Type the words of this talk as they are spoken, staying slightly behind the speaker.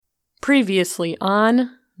Previously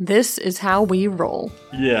on This Is How We Roll.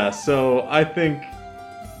 Yeah, so I think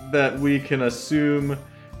that we can assume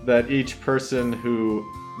that each person who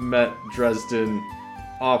met Dresden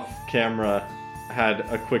off camera had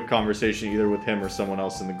a quick conversation either with him or someone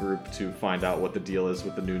else in the group to find out what the deal is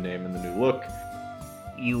with the new name and the new look.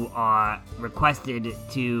 You are requested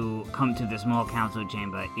to come to the small council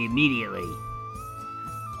chamber immediately.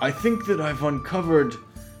 I think that I've uncovered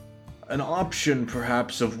an option,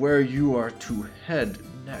 perhaps, of where you are to head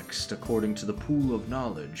next, according to the pool of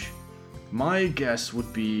knowledge. My guess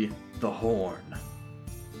would be the Horn.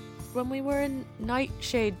 When we were in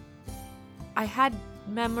Nightshade, I had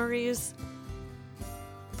memories,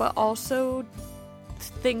 but also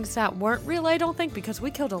things that weren't real, I don't think, because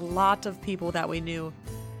we killed a lot of people that we knew.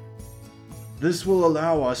 This will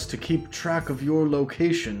allow us to keep track of your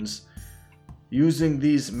locations using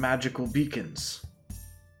these magical beacons.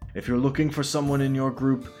 If you're looking for someone in your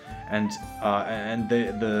group and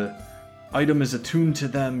the item is attuned to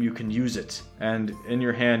them, you can use it. And in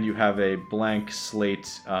your hand you have a blank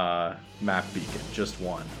slate map beacon, just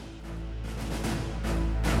one.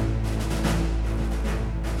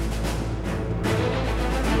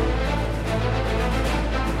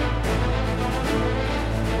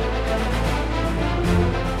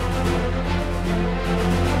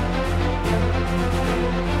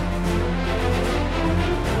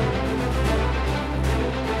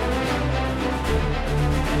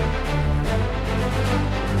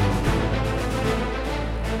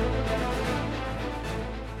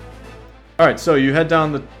 Alright, so you head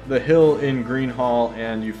down the hill in Greenhall,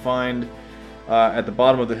 and you find, at the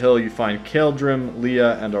bottom of the hill, you find Keldrim,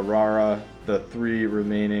 Leah, and Arara, the three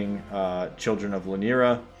remaining children of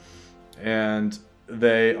Lanira. And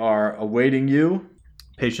they are awaiting you,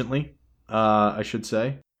 patiently, I should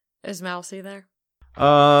say. Is Mousy there?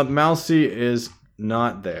 Mousy is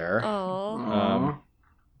not there. Oh.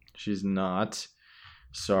 She's not.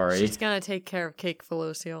 Sorry. She's gonna take care of Cake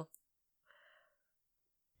Felocial.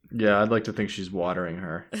 Yeah, I'd like to think she's watering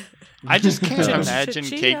her. I just can't Jim imagine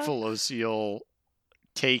Chichita. Cake Felocial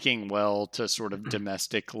taking well to sort of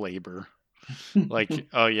domestic labor. Like,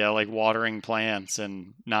 oh yeah, like watering plants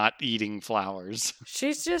and not eating flowers.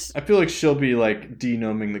 She's just... I feel like she'll be like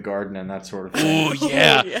denoming the garden and that sort of thing. Oh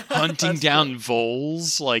yeah, yeah, hunting that's down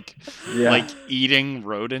voles, like eating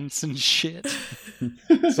rodents and shit.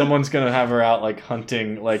 Someone's gonna have her out like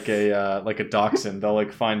hunting like a dachshund. They'll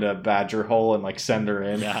like find a badger hole and like send her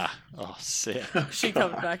in. Yeah. Oh, sick. She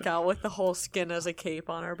comes back out with the whole skin as a cape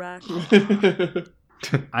on her back.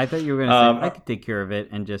 I thought you were going to say I could take care of it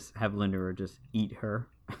and just have Linda just eat her.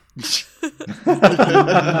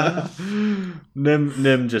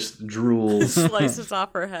 Nim just drools. Slices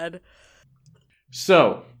off her head.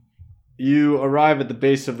 So, you arrive at the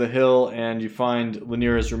base of the hill and you find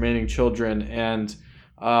Lanira's remaining children, and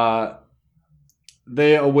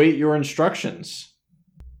they await your instructions.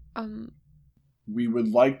 We would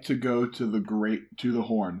like to go to the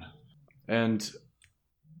Horn. And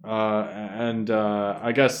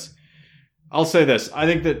I guess I'll say this. I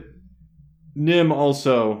think that Nim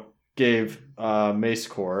also gave Mace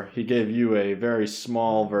Core. He gave you a very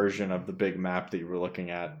small version of the big map that you were looking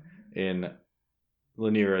at in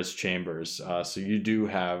Lanira's chambers. So you do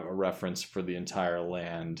have a reference for the entire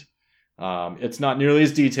land. It's not nearly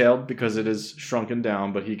as detailed because it is shrunken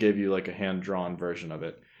down, but he gave you like a hand-drawn version of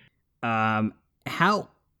it. How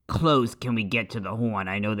close can we get to the Horn?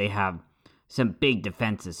 I know they have some big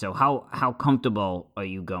defenses, so how comfortable are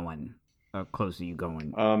you going? How close are you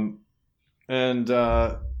going? Oh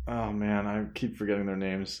man, I keep forgetting their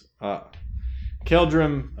names.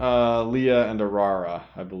 Keldrim, Leah, and Arara,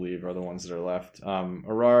 I believe, are the ones that are left.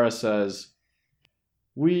 Arara says,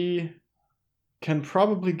 we can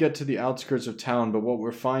probably get to the outskirts of town, but what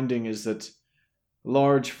we're finding is that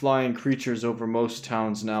large flying creatures over most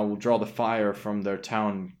towns now will draw the fire from their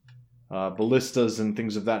town ballistas and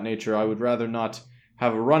things of that nature. I would rather not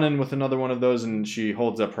have a run-in with another one of those. And she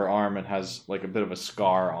holds up her arm and has like a bit of a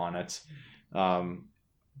scar on it.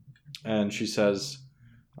 And she says,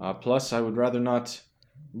 plus I would rather not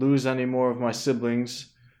lose any more of my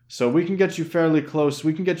siblings. So we can get you fairly close.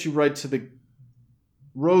 We can get you right to the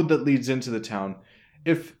road that leads into the town.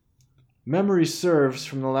 If memory serves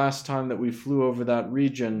from the last time that we flew over that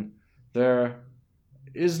region, there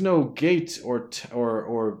is no gate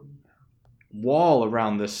or wall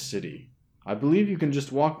around this city. I believe you can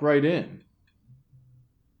just walk right in.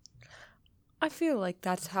 I feel like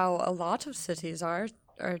that's how a lot of cities are,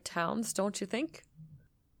 or towns, don't you think?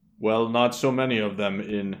 Well, not so many of them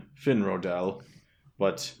in Finrodel,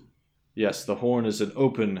 but yes, the Horn is an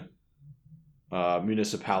open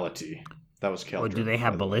municipality. That was Keldrum. Or do they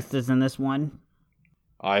have by the way. ballistas in this one?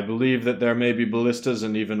 I believe that there may be ballistas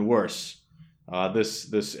and even worse.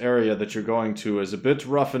 This area that you're going to is a bit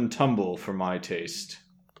rough and tumble for my taste.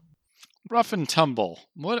 Rough and tumble.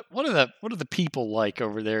 What are the people like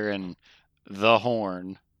over there in the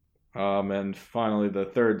Horn? And finally, the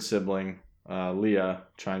third sibling, Leah,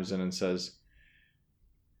 chimes in and says,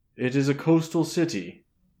 "It is a coastal city.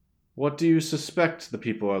 What do you suspect the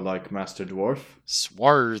people are like, Master Dwarf?"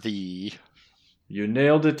 Swarthy. You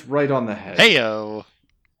nailed it right on the head. Heyo.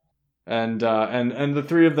 And the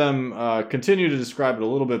three of them continue to describe it a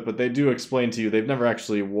little bit, but they do explain to you they've never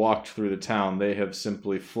actually walked through the town. They have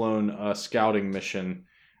simply flown a scouting mission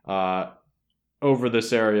over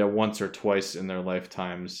this area once or twice in their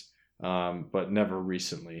lifetimes, but never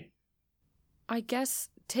recently. I guess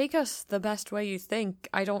take us the best way you think.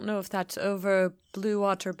 I don't know if that's over Blue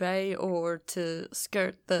Water Bay or to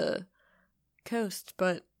skirt the coast,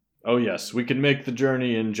 but... Oh yes, we can make the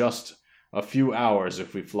journey in just a few hours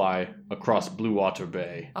if we fly across Blue Water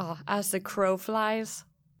Bay. As the crow flies?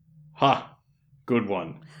 Ha! Good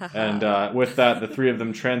one. And with that, the three of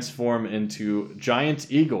them transform into giant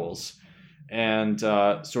eagles and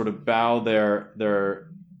sort of bow their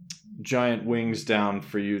giant wings down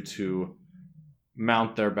for you to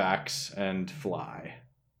mount their backs and fly.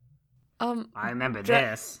 I remember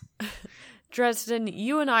this. Dresden,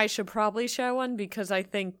 you and I should probably share one because I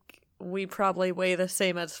think we probably weigh the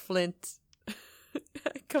same as Flint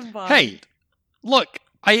combined. Hey, look,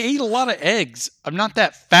 I ate a lot of eggs. I'm not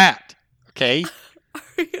that fat, okay? Are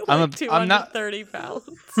you like 230 pounds?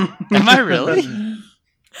 Am I really?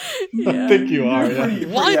 Yeah. I think you are. Yeah.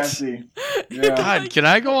 What? Yeah. God, can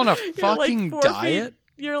I go on a You're fucking like 4 diet? feet-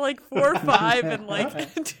 You're like 4'5" and like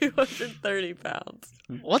 230 pounds.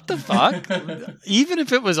 What the fuck? Even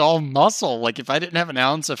if it was all muscle, like if I didn't have an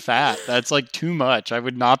ounce of fat, that's like too much. I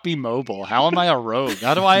would not be mobile. How am I a rogue?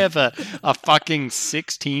 How do I have a fucking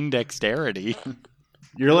 16 dexterity?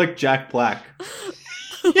 You're like Jack Black.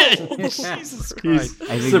 Jesus Christ.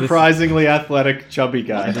 He's surprisingly athletic, chubby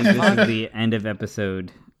guy. I think this is the end of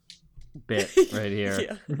episode bit right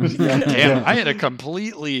here. Yeah. Damn, I had a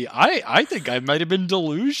completely... I think I might have been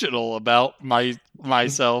delusional about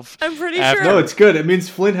myself. I'm pretty After- sure. No, it's good. It means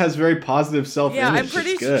Flint has very positive self-image. Yeah, I'm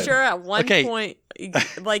pretty It's good. sure at one Okay. point,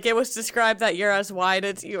 like it was described that you're as wide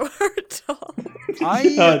as you are tall.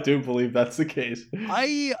 I do believe that's the case.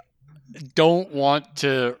 I don't want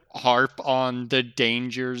to harp on the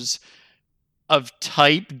dangers of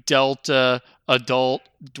type Delta adult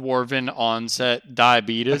dwarven onset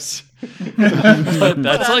diabetes. But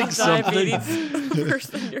that's like something. diabetes worse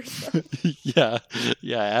than yourself.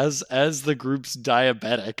 yeah. As the group's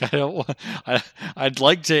diabetic, I don't want. I'd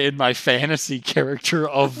like to, in my fantasy character,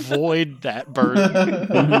 avoid that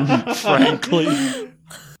burden. Frankly,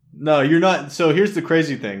 No, you're not. So here's the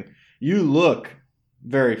crazy thing. You look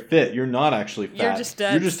very fit. You're not actually fat. You're just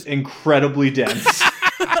dense. You're just incredibly dense.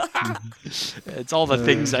 it's all the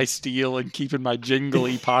things I steal and keep in my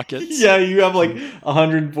jingly pockets. Yeah, you have like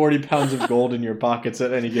 140 pounds of gold in your pockets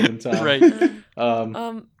at any given time. Right.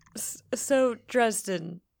 So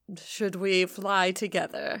Dresden, should we fly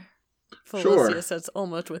together? Sure. Felicia says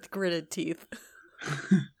almost with gritted teeth.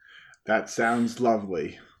 That sounds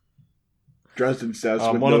lovely. Dresden says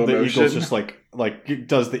with one no of the emotion. eagles just like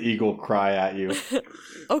does the eagle cry at you.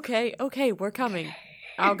 Okay, we're coming.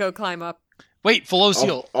 I'll go climb up. Wait,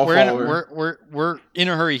 Felocial, I'll we're in follow we're in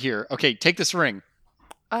a hurry here. Okay, take this ring.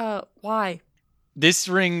 Why? This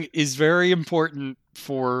ring is very important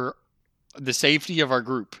for the safety of our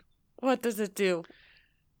group. What does it do?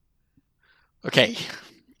 Okay.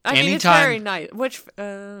 I mean, it's Anytime- very nice. Which,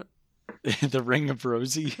 The ring of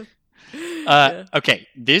Rosie. Yeah. Okay,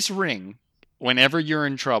 this ring, whenever you're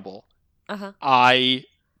in trouble, Uh-huh. I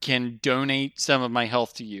can donate some of my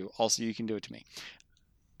health to you. Also, you can do it to me.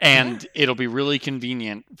 And it'll be really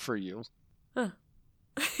convenient for you.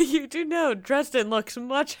 You do know Dresden looks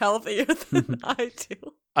much healthier than I do.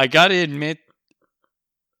 I gotta admit,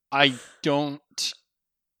 I don't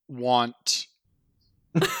want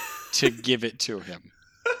to give it to him.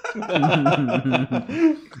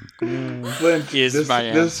 Flint, Is this, my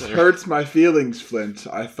this answer. hurts my feelings, Flint.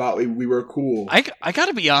 I thought we were cool. I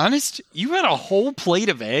gotta be honest, you had a whole plate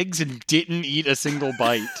of eggs and didn't eat a single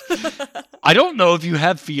bite. I don't know if you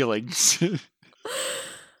have feelings.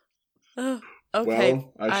 Okay.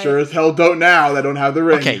 Well, I sure as hell don't now. I don't have the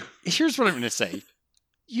ring. Okay, here's what I'm gonna say.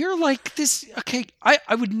 You're like this. Okay,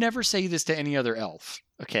 I would never say this to any other elf.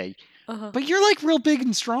 Okay, Uh-huh. but you're like real big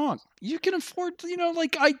and strong. You can afford,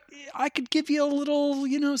 like I could give you a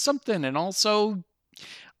little, something, and also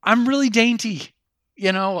I'm really dainty.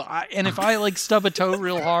 You know, and if I like stub a toe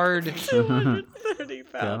real hard, 230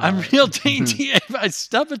 pounds. I'm real dainty. If I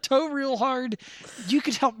stub a toe real hard, you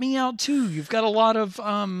could help me out too. You've got a lot of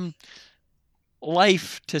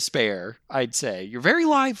life to spare, I'd say. You're very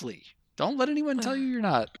lively. Don't let anyone tell you you're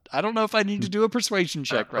not. I don't know if I need to do a persuasion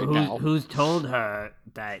check right now. Who's told her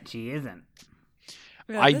that she isn't?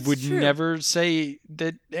 Yeah, I that's would true. never say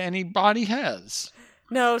that anybody has.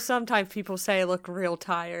 No, sometimes people say I look real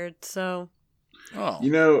tired, so Oh.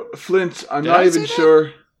 You know, Flint, I'm Did not I even say that?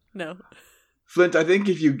 sure. no. Flint, I think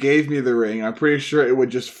if you gave me the ring, I'm pretty sure it would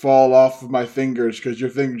just fall off of my fingers because your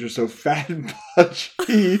fingers are so fat and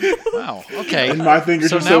pudgy. Wow. Okay. And my fingers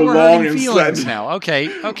so are now so we're long hurting and feelings slim. now. Okay.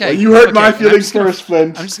 Well, you hurt my Okay, feelings first,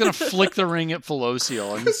 Flint. I'm just gonna flick the ring at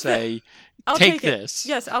Felocial and say, I'll "Take take it. this."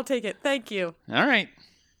 Yes, I'll take it. Thank you. All right.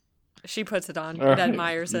 She puts it on All right, and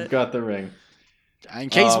admires you've it. got the ring. In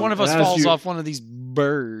case one of us and as falls you- off one of these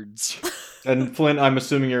birds. And Flint, I'm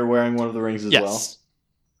assuming you're wearing one of the rings as Yes.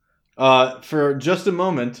 well. For just a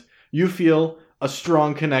moment, you feel a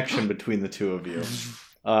strong connection between the two of you.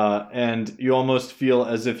 And you almost feel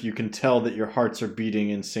as if you can tell that your hearts are beating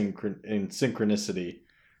in synchronicity.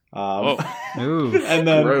 Ooh. And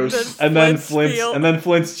then Gross.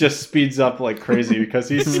 Flint's just speeds up like crazy because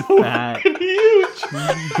he's so Fat. fucking huge.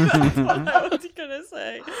 That's what I was gonna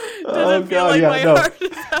say. Does Oh, it feel God, like yeah, my no. heart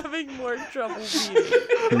is having more trouble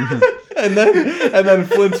beating? and then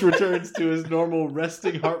Flint returns to his normal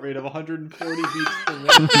resting heart rate of 140 beats per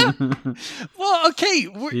minute. Well, okay,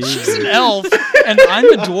 she's Jesus. an elf and I'm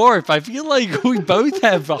a dwarf. I feel like we both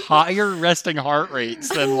have higher resting heart rates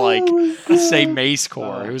than, like, say, Mace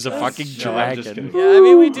Core, who's a fucking no, I'm just dragon. kidding. Yeah, I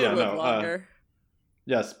mean we do Yeah, live no, longer.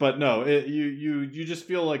 Yes, but no, you just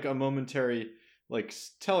feel like a momentary, like,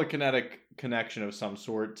 telekinetic connection of some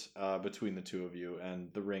sort between the two of you,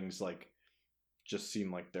 and the rings like just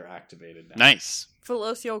seem like they're activated now. Nice.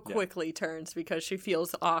 Felocio Yeah. quickly turns because she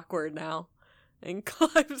feels awkward now and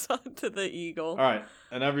climbs onto the eagle. All right,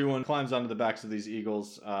 and everyone climbs onto the backs of these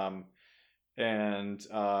eagles, and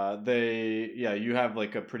you have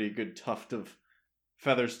like a pretty good tuft of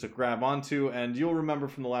feathers to grab onto, and you'll remember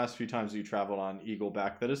from the last few times you traveled on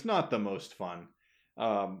Eagleback that it's not the most fun,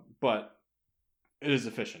 but it is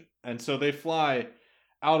efficient. And so they fly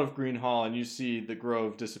out of Green Hall, and you see the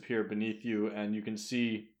grove disappear beneath you, and you can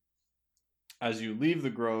see as you leave the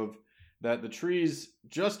grove that the trees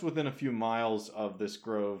just within a few miles of this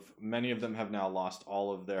grove, many of them have now lost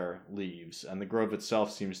all of their leaves, and the grove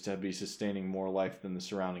itself seems to be sustaining more life than the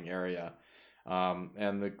surrounding area.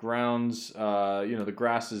 And the grounds, the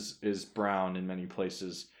grass is brown in many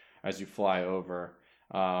places as you fly over,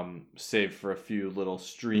 save for a few little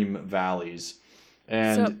stream valleys.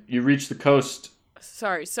 And So- you reach the coast.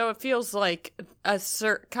 Sorry, so it feels like a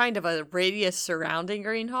kind of a radius surrounding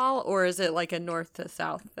Green Hall, or is it like a north to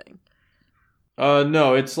south thing?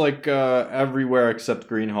 No, it's like everywhere except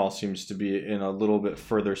Green Hall seems to be in a little bit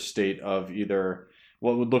further state of either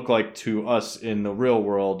what would look like to us in the real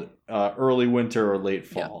world early winter or late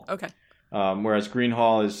fall. Yeah, okay. Whereas Green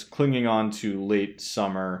Hall is clinging on to late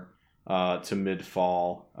summer to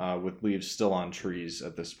mid-fall with leaves still on trees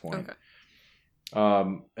at this point. Okay.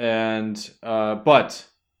 But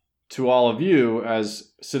to all of you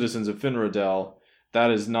as citizens of Finrodel, that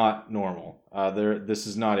is not normal. This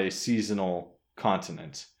is not a seasonal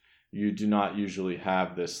continent. You do not usually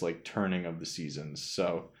have this like turning of the seasons.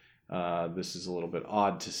 So this is a little bit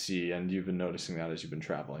odd to see, and you've been noticing that as you've been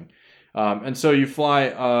traveling. And so you fly,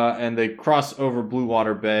 and they cross over Blue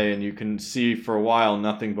Water Bay, and you can see for a while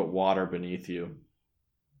nothing but water beneath you.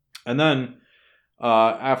 And then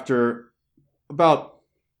after about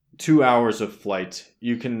 2 hours of flight,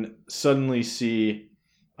 you can suddenly see,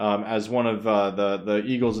 as one of the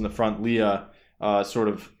eagles in the front, Leah, sort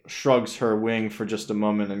of shrugs her wing for just a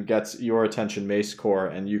moment and gets your attention, Mace Core,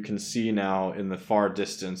 and you can see now in the far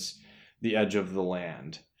distance the edge of the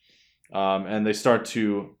land. And they start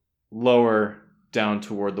to lower down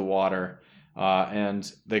toward the water, and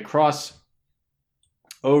they cross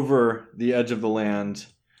over the edge of the land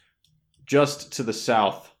just to the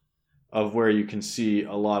south of where you can see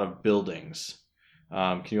a lot of buildings.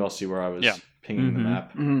 Can you all see where I was pinging the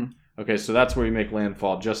map? Mm-hmm. Okay, so that's where you make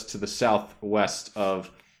landfall, just to the southwest of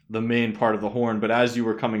the main part of the Horn. But as you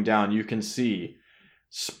were coming down, you can see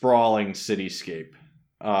sprawling cityscape.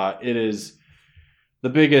 It is the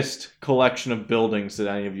biggest collection of buildings that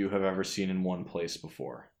any of you have ever seen in one place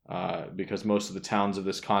before. Because most of the towns of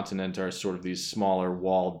this continent are sort of these smaller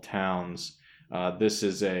walled towns. This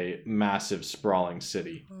is a massive sprawling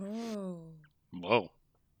city. Oh. Whoa.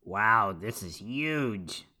 Wow, this is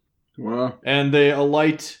huge. Well, And they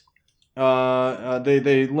alight,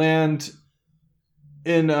 they land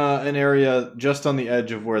in an area just on the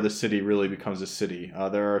edge of where the city really becomes a city.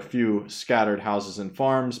 There are a few scattered houses and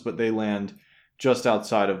farms, but they land just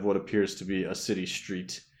outside of what appears to be a city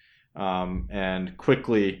street, and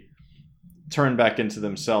quickly turn back into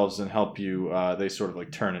themselves and help you. They sort of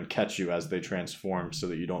like turn and catch you as they transform so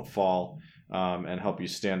that you don't fall, and help you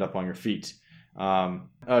stand up on your feet.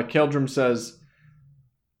 Keldrum says,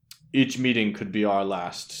 "Each meeting could be our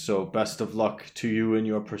last, so best of luck to you in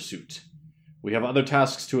your pursuit. We have other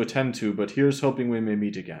tasks to attend to, but here's hoping we may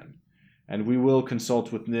meet again. And we will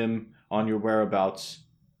consult with Nim on your whereabouts,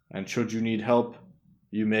 and should you need help,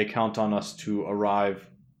 you may count on us to arrive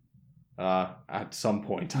at some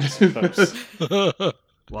point, I suppose."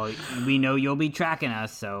 Well, we know you'll be tracking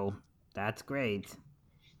us, so that's great.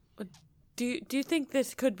 Do you think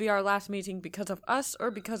this could be our last meeting because of us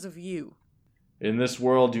or because of you? In this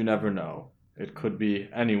world, you never know. It could be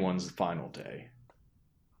anyone's final day.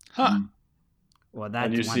 Huh. Well, that's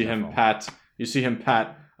And you see him wonderful.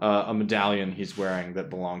 pat a medallion he's wearing that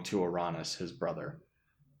belonged to Uranus, his brother.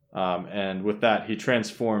 And with that, he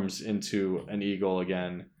transforms into an eagle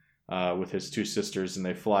again with his two sisters, and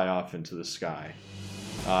they fly off into the sky.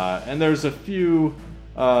 And there's a few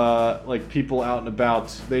like people out and about.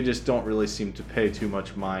 They just don't really seem to pay too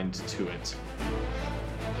much mind to it.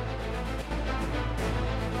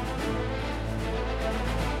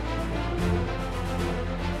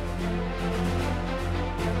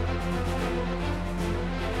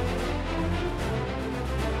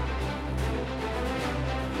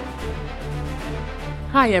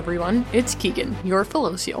 Hi everyone, it's Keegan, your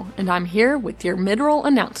Felosio, and I'm here with your mid-roll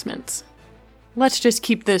announcements. Let's just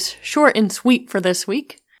keep this short and sweet for this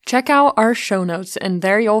week. Check out our show notes, and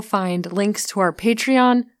there you'll find links to our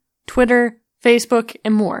Patreon, Twitter, Facebook,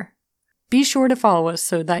 and more. Be sure to follow us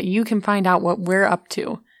so that you can find out what we're up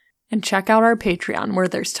to. And check out our Patreon, where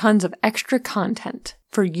there's tons of extra content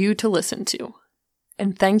for you to listen to.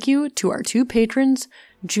 And thank you to our two patrons,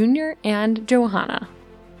 Junior and Johanna.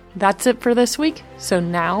 That's it for this week, so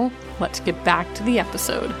now let's get back to the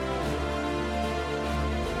episode.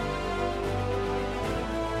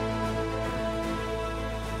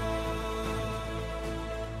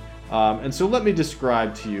 And so let me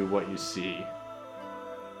describe to you what you see.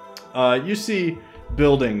 You see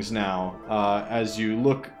buildings now as you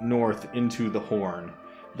look north into the Horn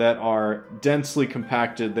that are densely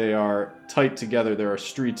compacted. They are tight together. There are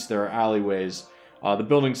streets, there are alleyways. The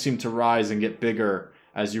buildings seem to rise and get bigger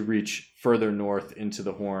as you reach further north into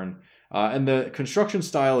the Horn. And the construction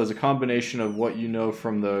style is a combination of what you know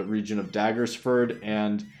from the region of Daggersford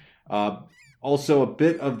and also a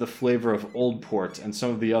bit of the flavor of Oldport and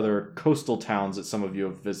some of the other coastal towns that some of you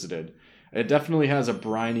have visited. It definitely has a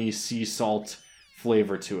briny sea salt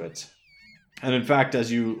flavor to it. And in fact,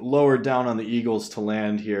 as you lower down on the Eagles to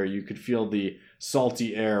land here, you could feel the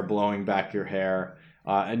salty air blowing back your hair,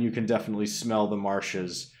 and you can definitely smell the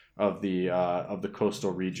marshes of the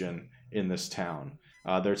coastal region in this town.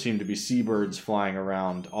 There seem to be seabirds flying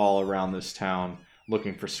around all around this town,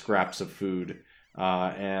 looking for scraps of food,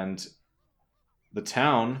 and the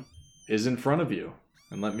town is in front of you.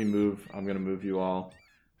 And I'm going to move you all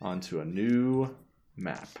onto a new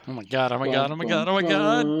map. Oh my god, oh my god, oh my god, oh my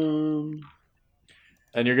god.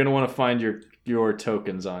 And you're going to want to find your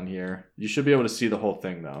tokens on here. You should be able to see the whole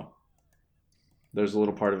thing, though. There's a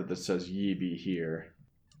little part of it that says "Ye be here."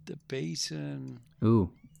 The basin.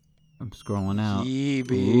 Ooh, I'm scrolling out. Ye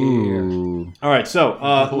be here. Ooh. All right, so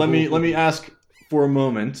let me ask for a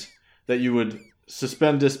moment that you would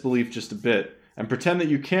suspend disbelief just a bit and pretend that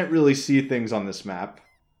you can't really see things on this map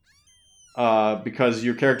because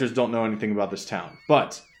your characters don't know anything about this town.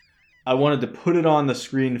 But I wanted to put it on the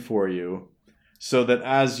screen for you so that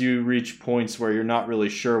as you reach points where you're not really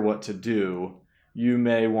sure what to do, you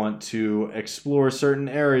may want to explore certain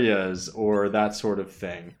areas or that sort of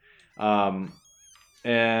thing. And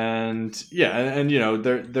you know,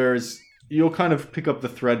 there's you'll kind of pick up the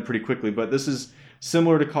thread pretty quickly, but this is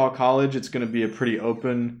similar to Call College. It's going to be a pretty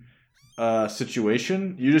open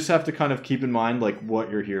situation. You just have to kind of keep in mind like what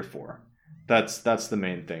you're here for. That's the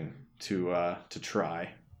main thing to try.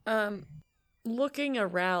 Looking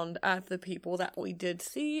around at the people that we did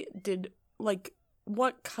see,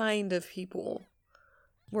 what kind of people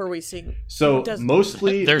were we seeing? So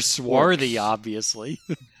mostly they're swarthy, orcs. Obviously.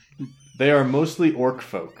 They are mostly orc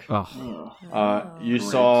folk. Oh. You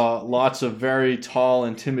saw lots of very tall,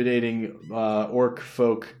 intimidating orc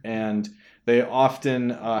folk, and they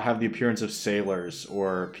often have the appearance of sailors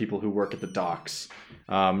or people who work at the docks.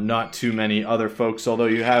 Not too many other folks, although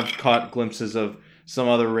you have caught glimpses of some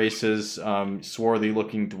other races,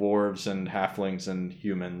 swarthy-looking dwarves and halflings and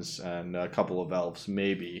humans and a couple of elves,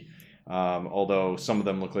 maybe. although some of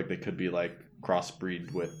them look like they could be like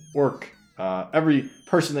crossbreed with orc. Every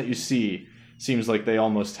person that you see seems like they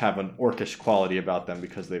almost have an orcish quality about them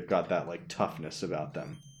because they've got that like toughness about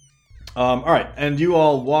them. All right, and you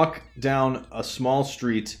all walk down a small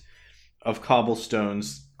street of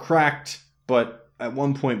cobblestones, cracked, but at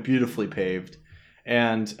one point beautifully paved.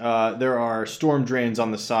 And there are storm drains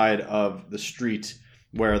on the side of the street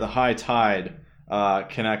where the high tide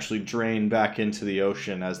can actually drain back into the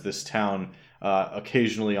ocean, as this town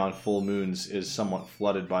occasionally on full moons is somewhat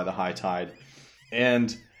flooded by the high tide.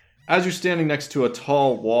 And as you're standing next to a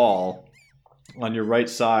tall wall on your right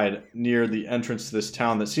side near the entrance to this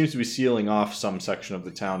town that seems to be sealing off some section of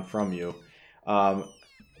the town from you,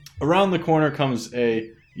 around the corner comes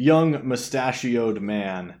a young mustachioed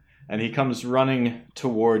man, and he comes running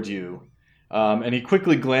toward you. And he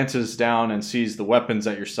quickly glances down and sees the weapons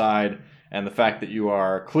at your side and the fact that you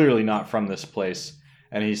are clearly not from this place.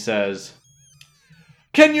 And he says,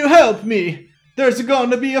 "Can you help me? There's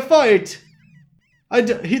going to be a fight.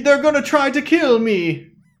 They're going to try to kill me."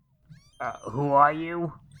 Who are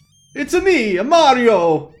you? "It's me,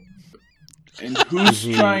 Mario." And who's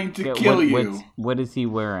trying to kill you? What is he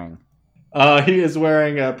wearing? He is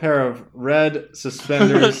wearing a pair of red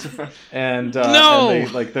suspenders and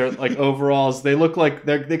they're like overalls. They look like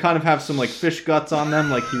they kind of have some like fish guts on them,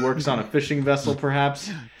 like he works on a fishing vessel, perhaps.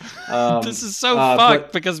 This is so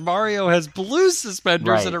fucked because Mario has blue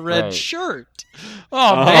suspenders and a red shirt.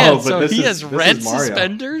 Oh man, so he has red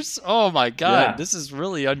suspenders? Oh my god, This is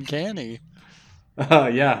really uncanny.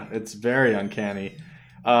 Yeah, it's very uncanny.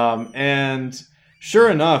 And sure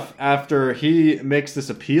enough, after he makes this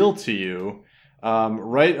appeal to you,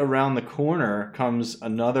 right around the corner comes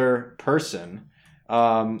another person.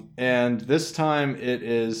 And this time it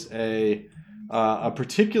is a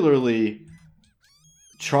particularly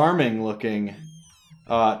charming looking,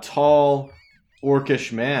 tall,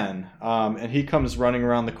 orcish man. And he comes running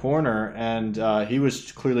around the corner, and he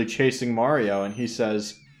was clearly chasing Mario, and he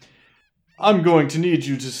says, "I'm going to need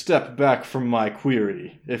you to step back from my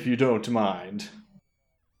query, if you don't mind."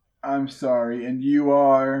 I'm sorry, and you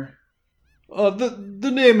are?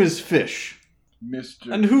 The name is Fish.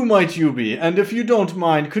 Mr. And who might you be? And if you don't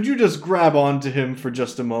mind, could you just grab onto him for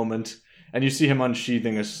just a moment? And you see him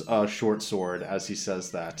unsheathing a short sword as he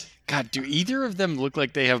says that. God, do either of them look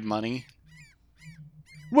like they have money?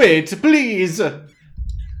 "Wait, please!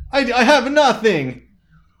 I have nothing!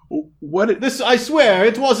 I swear,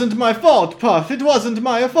 it wasn't my fault, Puff. It wasn't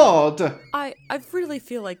my fault." I really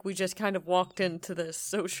feel like we just kind of walked into this,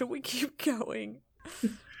 so should we keep going?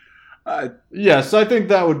 Yes, I think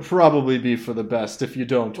that would probably be for the best, if you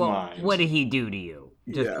don't mind. What did he do to you?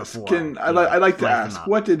 Yes, I'd like to ask,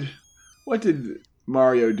 what did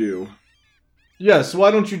Mario do? Yes,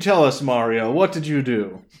 why don't you tell us, Mario? What did you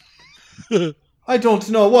do? I don't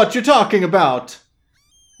know what you're talking about.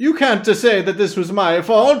 You can't say that this was my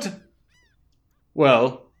fault.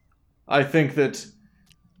 Well, I think that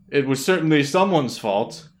it was certainly someone's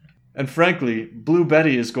fault. And frankly, Blue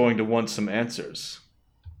Betty is going to want some answers.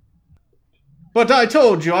 But I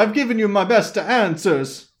told you, I've given you my best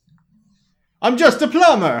answers. I'm just a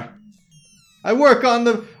plumber. I work on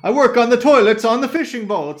the toilets on the fishing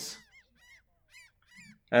boats.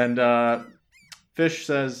 And Fish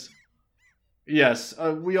says, "Yes,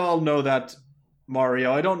 we all know that,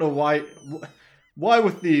 Mario. I don't know why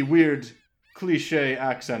with the weird cliche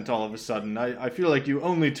accent all of a sudden. I feel like you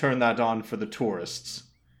only turn that on for the tourists.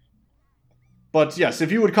 But yes,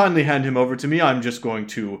 if you would kindly hand him over to me, I'm just going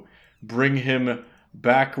to bring him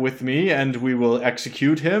back with me, and we will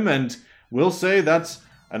execute him, and we'll say that's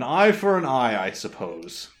an eye for an eye, I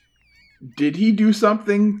suppose." Did he do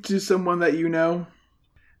something to someone that you know?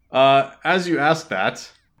 As you ask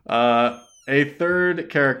that, a third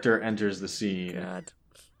character enters the scene. God.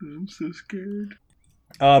 I'm so scared.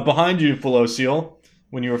 Behind you, Felocial,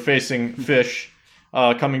 when you were facing Fish,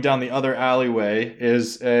 coming down the other alleyway,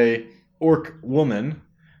 is a orc woman,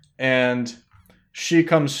 and she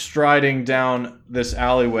comes striding down this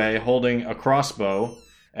alleyway holding a crossbow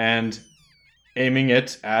and aiming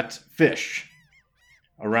it at Fish.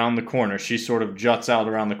 Around the corner, she sort of juts out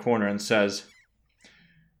around the corner and says,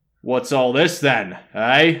 "What's all this then,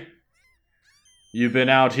 eh? You've been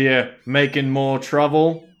out here making more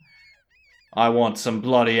trouble? I want some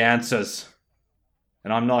bloody answers.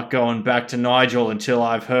 And I'm not going back to Nigel until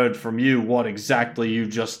I've heard from you what exactly you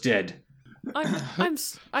just did." I'm Who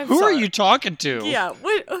sorry. are you talking to? Yeah,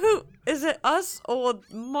 who is it? Us or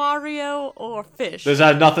Mario or Fish? This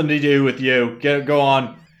has nothing to do with you. Go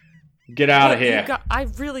on. Get out of here. I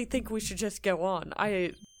really think we should just go on.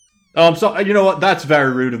 Oh, I'm sorry. You know what? That's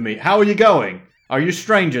very rude of me. How are you going? Are you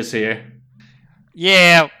strangers here?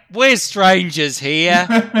 Yeah, we're strangers here,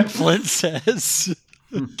 Flint says.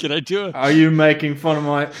 Can I do it? Are you making fun of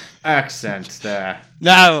my accent there?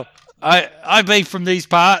 No, I be from these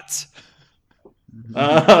parts.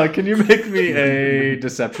 Can you make me a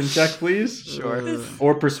deception check, please? Sure.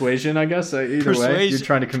 Or persuasion, I guess. Either way, you're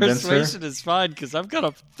trying to convince her. Persuasion is fine, because I've got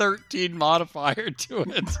a 13 modifier to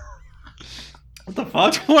it. What the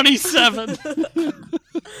fuck? 27.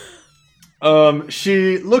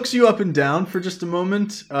 She looks you up and down for just a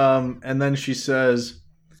moment, and then she says,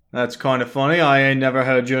 "That's kind of funny. I ain't never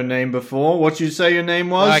heard your name before. What you say your name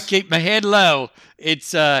was?" I keep my head low.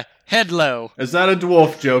 It's Headlow. Is that a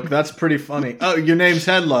dwarf joke? That's pretty funny. Oh, your name's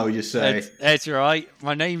Headlow, you say? That's right.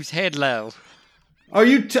 My name's Headlow. Are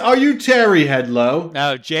you Terry Headlow?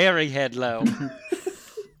 No, Jerry Headlow.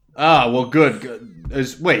 Well, good.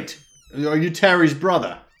 Wait, are you Terry's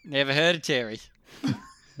brother? Never heard of Terry.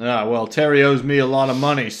 Well, Terry owes me a lot of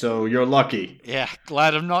money, so you're lucky. Yeah,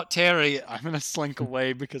 glad I'm not Terry. I'm gonna slink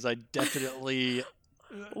away because I definitely...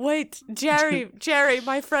 Wait, Jerry,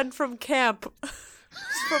 my friend from camp.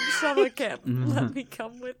 From summer camp. Let me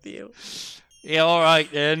come with you. Yeah, all right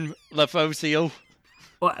then, Lefocio.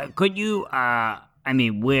 Well, could you,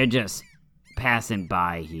 we're just passing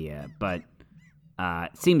by here, but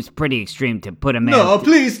it seems pretty extreme to put a man... No,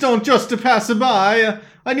 please don't just to pass by.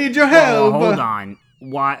 I need your help. Hold on.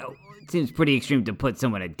 Why? It seems pretty extreme to put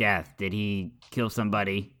someone to death. Did he kill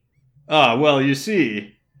somebody? Well, you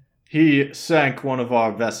see, he sank one of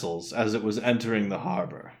our vessels as it was entering the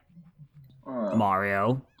harbor.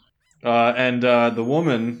 Mario. And the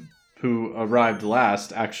woman who arrived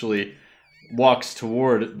last actually walks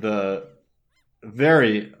toward the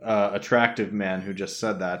very attractive man who just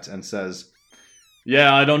said that and says,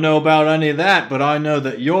 "Yeah, I don't know about any of that, but I know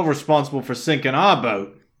that you're responsible for sinking our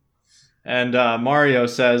boat." And Mario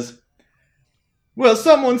says, "Well,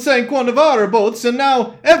 someone sank one of our boats, and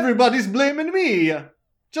now everybody's blaming me.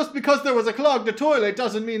 Just because there was a clogged toilet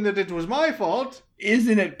doesn't mean that it was my fault."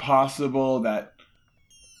 Isn't it possible that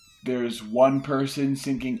there's one person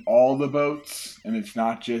sinking all the boats, and it's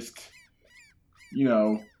not just,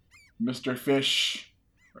 Mr. Fish,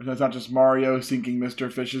 or it's not just Mario sinking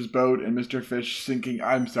Mr. Fish's boat and Mr. Fish sinking,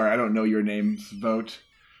 I'm sorry, I don't know your name's boat.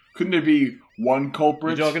 Couldn't it be one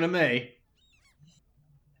culprit? You talking to me?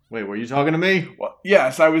 Wait, were you talking to me? Well,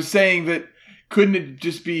 yes, I was saying that, couldn't it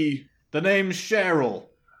just be... The name's Cheryl.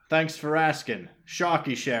 Thanks for asking.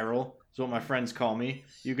 Shocky Cheryl is what my friends call me.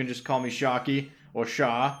 You can just call me Shocky or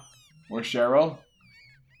Shaw. Or Cheryl?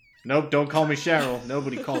 Nope, don't call me Cheryl.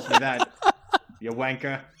 Nobody calls me that. You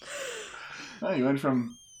wanker. Oh, you went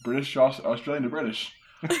from British, Australian to British.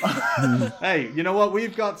 Hey, you know what?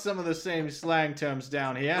 We've got some of the same slang terms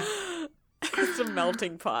down here. It's a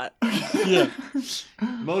melting pot. Yeah.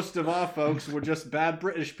 Most of our folks were just bad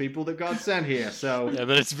British people that got sent here, so... Yeah,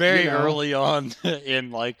 but it's very early on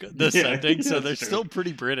in, the sending, so they're still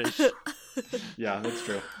pretty British. Yeah, that's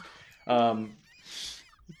true.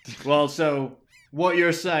 Well, so what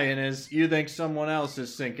you're saying is you think someone else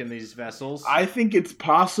is sinking these vessels? I think it's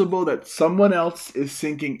possible that someone else is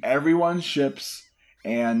sinking everyone's ships,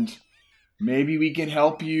 and maybe we can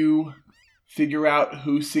help you figure out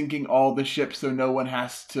who's sinking all the ships so no one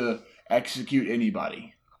has to execute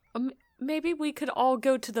anybody. Maybe we could all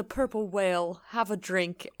go to the Purple Whale, have a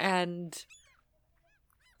drink, and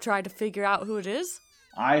try to figure out who it is?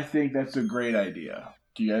 I think that's a great idea.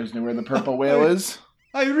 Do you guys know where the Purple Whale is?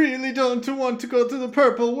 I really don't want to go to the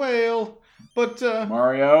Purple Whale, but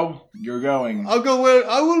Mario, you're going. I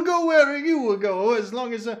will go where you will go, as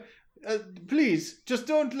long as please, just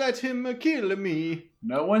don't let him kill me.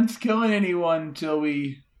 No one's killing anyone till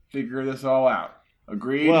we figure this all out.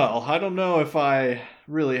 Agreed? Well, I don't know if I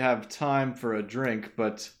really have time for a drink,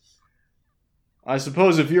 but I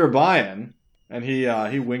suppose if you're buying, and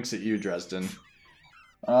he winks at you, Dresden.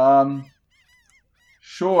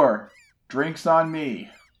 Sure. Drinks on me.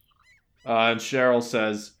 And Cheryl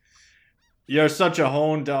says, "You're such a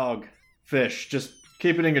horn dog, Fish. Just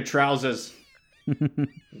keep it in your trousers.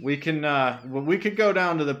 We could go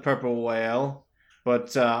down to the Purple Whale,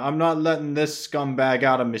 but I'm not letting this scumbag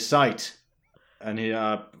out of my sight." And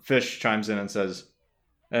Fish chimes in and says,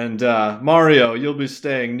 "And Mario, you'll be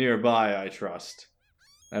staying nearby, I trust."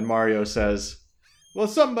 And Mario says, "Well,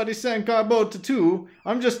 somebody sank our boat too.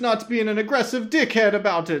 I'm just not being an aggressive dickhead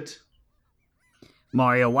about it."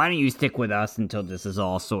 Mario, why don't you stick with us until this is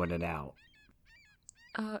all sorted out?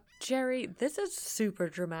 Jerry, this is super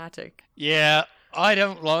dramatic. Yeah, I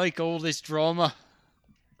don't like all this drama.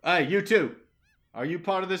 Hey, you two. Are you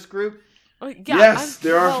part of this group? Yeah, yes,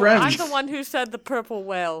 they're our friends. I'm the one who said the Purple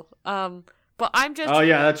Whale. But I'm just... Oh,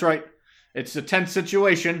 yeah, that's right. It's a tense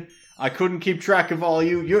situation. I couldn't keep track of all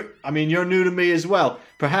you. You're new to me as well.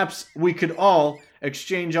 Perhaps we could all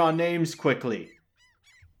exchange our names quickly.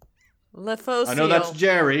 Lefocio. I know that's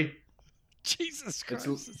Jerry. Jesus Christ.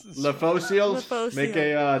 It's Lefocio.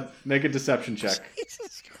 Lefocio. Make a deception check.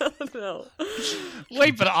 Jesus Christ. Oh, no.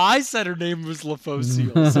 Wait, but I said her name was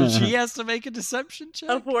Lefocio, so she has to make a deception check?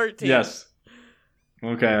 A 14. Yes.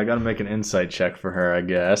 Okay, I gotta make an insight check for her, I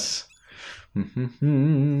guess.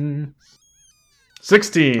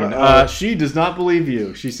 16. She does not believe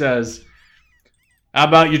you. She says, "How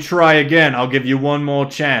about you try again? I'll give you one more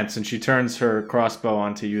chance." And she turns her crossbow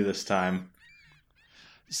onto you this time.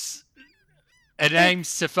 And I'm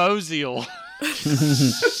Cephosial.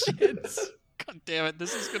 Shit. God damn it,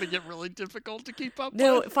 this is gonna get really difficult to keep up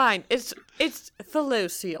No, with. fine. It's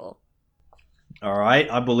Felocial. All right,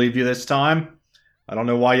 I believe you this time. I don't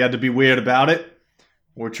know why you had to be weird about it.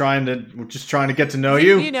 We're just trying to get to know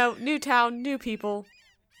you. You know, new town, new people.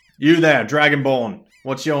 You there, Dragonborn.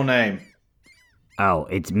 What's your name? Oh,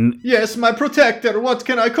 it's Yes, my protector. What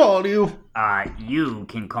can I call you? you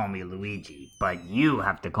can call me Luigi, but you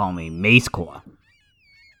have to call me Macecore.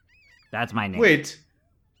 That's my name. Wait.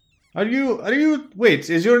 Wait,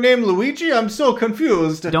 is your name Luigi? I'm so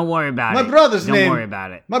confused. Don't worry about My it. brother's name. Don't worry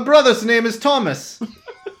about it. My brother's name is Thomas.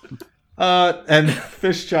 And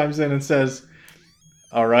Fish chimes in and says,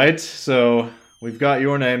 "All right, so we've got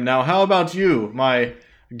your name. Now, how about you, my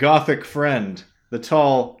gothic friend, the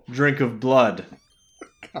tall drink of blood?"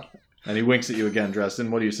 And he winks at you again,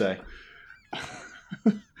 Dresden. What do you say?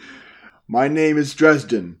 My name is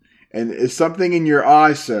Dresden, and is something in your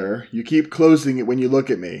eye, sir? You keep closing it when you look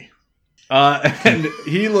at me. And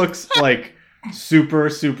he looks like super,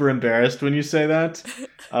 super embarrassed when you say that.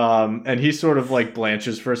 And he sort of like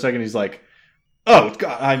blanches for a second. He's like, "Oh,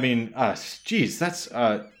 God, geez, that's,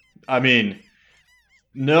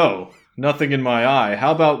 no, nothing in my eye.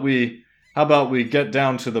 How about we get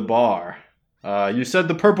down to the bar? You said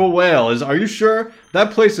the Purple Whale. Are you sure?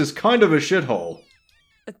 That place is kind of a shithole."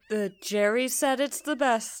 Jerry said it's the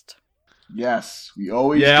best. Yes, we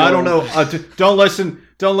always. Yeah, go. I don't know. Don't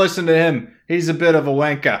listen to him. He's a bit of a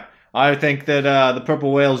wanker. I think that the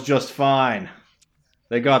Purple Whale's just fine.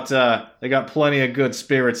 They got plenty of good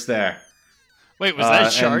spirits there. Wait, was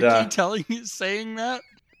that Sharky saying that?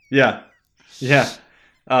 Yeah.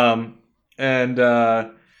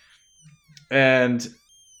 And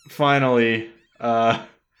finally,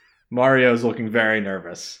 Mario's looking very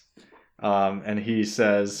nervous. And he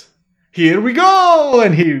says, "Here we go!"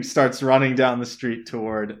 And he starts running down the street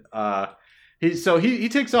toward. He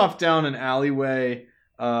takes off down an alleyway,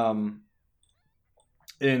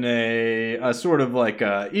 in a sort of like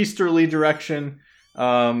a easterly direction.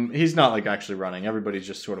 He's not like actually running. Everybody's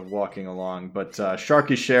just sort of walking along. But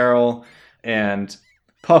Sharky Cheryl and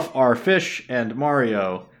Puff R. Fish and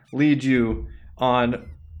Mario lead you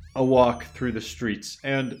on a walk through the streets.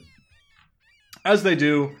 And as they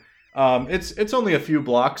do, it's only a few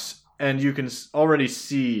blocks, and you can already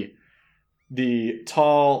see the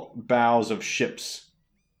tall bows of ships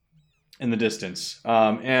in the distance.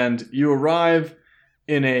 And you arrive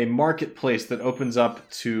in a marketplace that opens up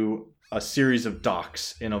to a series of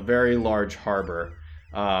docks in a very large harbor.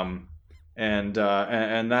 And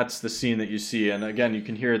that's the scene that you see. And again, you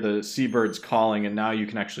can hear the seabirds calling, and now you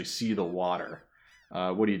can actually see the water.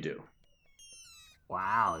 What do you do?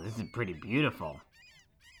 Wow, this is pretty beautiful.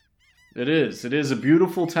 It is. It is a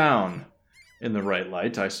beautiful town in the right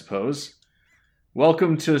light, I suppose.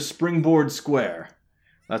 Welcome to Springboard Square.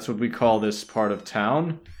 That's what we call this part of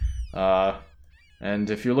town. And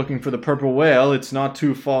if you're looking for the Purple Whale, it's not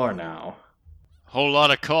too far now. Whole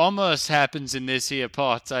lot of commerce happens in this here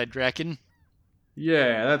part, I'd reckon.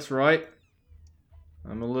 Yeah, that's right.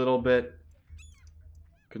 I'm a little bit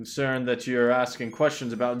concerned that you're asking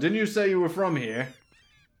questions about... Didn't you say you were from here?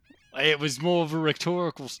 It was more of a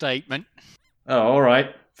rhetorical statement. Oh, all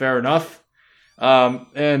right. Fair enough.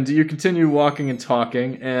 And you continue walking and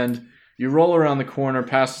talking, and you roll around the corner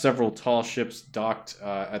past several tall ships docked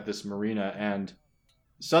at this marina, and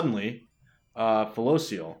suddenly,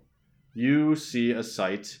 Felocial, you see a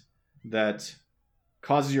sight that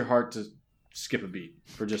causes your heart to skip a beat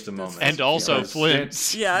for just a moment. And also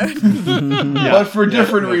flints. Yeah. But for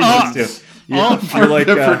different reasons. You're like,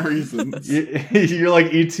 different reasons. You're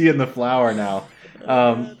like E.T. in the flower now.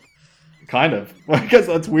 Kind of. Well, I guess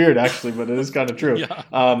that's weird, actually, but it is kind of true.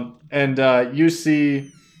 Yeah. And you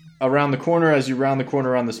see around the corner, as you round the corner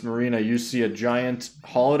around this marina, you see a giant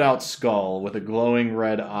hollowed-out skull with a glowing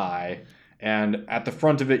red eye. And at the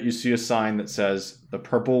front of it, you see a sign that says, "The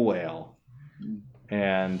Purple Whale."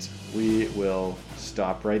 And we will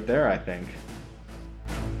stop right there, I think.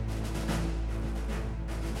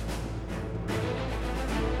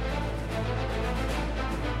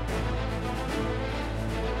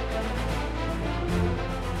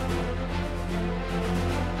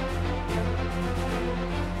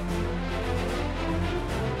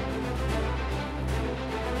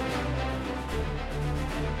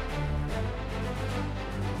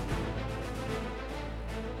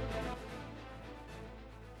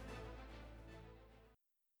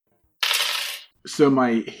 So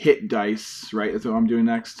my hit dice, right? That's what I'm doing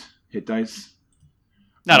next. Hit dice.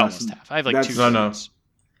 Not almost half. I have like that's- 2 No. things.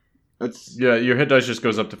 That's Yeah, your hit dice just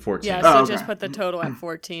goes up to 14. Yeah, so Oh, okay. just put the total at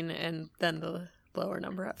 14 and then the lower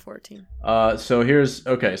number at 14. So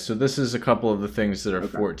so this is a couple of the things that are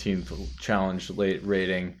 14th challenge late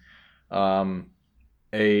rating.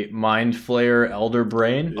 A Mind Flayer Elder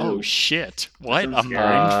Brain. Oh shit! What, a Sounds mind scary.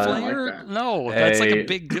 I flayer? like that. No, that's like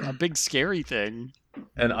A- a big scary thing.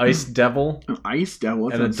 An Ice Devil. an ice devil.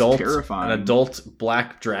 That An sounds adult. terrifying. An adult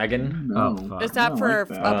Black Dragon. No. Oh, fuck. Is that I for like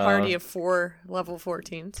that. a party of 4 level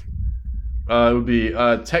 14s? It would be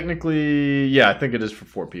technically, yeah, I think it is for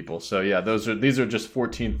 4 people. So yeah, these are just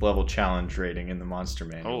 14th level challenge rating in the Monster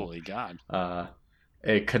Manual. Holy god!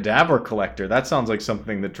 A Cadaver Collector. That sounds like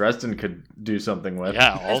something that Dresden could do something with.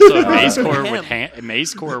 Yeah. Also, Maze for Core him.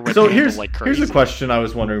 would So handle like crazy. here's a question I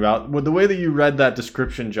was wondering about. With the way that you read that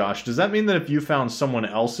description, Josh, does that mean that if you found someone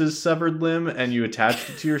else's severed limb and you attached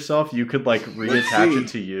it to yourself, you could like reattach it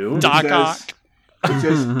to you? Doc It Ock. says- It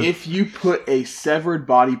says if you put a severed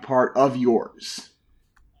body part of yours.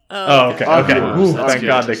 Oh, okay. Okay. Ooh, That's thank good.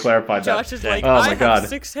 God they clarified that. Josh is like, Oh I my God. have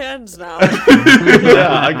 6 hands now. Yeah,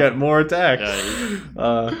 I get more attacks.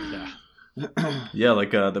 Yeah. Yeah,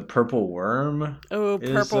 like the purple worm. Oh, is,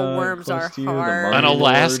 purple worms close are to you, the hard. An Mummy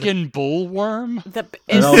Alaskan bullworm.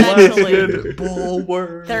 Essentially,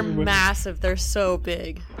 bullworm. they're massive. They're so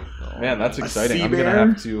big. Man, that's A exciting. sea I'm gonna bear?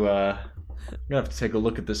 have to. I'm gonna have to take a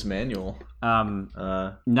look at this manual.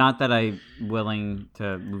 Not that I'm willing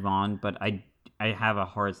to move on, but I have a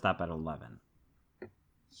hard stop at 11.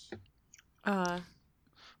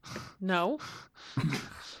 No.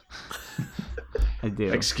 I do.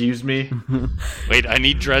 Excuse me. Wait, I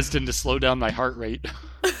need Dresden to slow down my heart rate.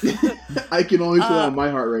 I can only slow down my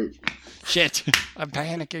heart rate. Shit, I'm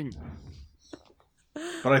panicking.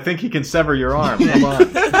 But I think he can sever your arm. Hold on.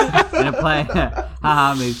 And apply,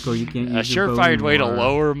 haha, Maze Core, you can't A use your bow surefire way to anymore.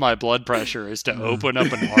 lower my blood pressure is to open up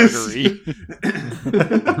an artery.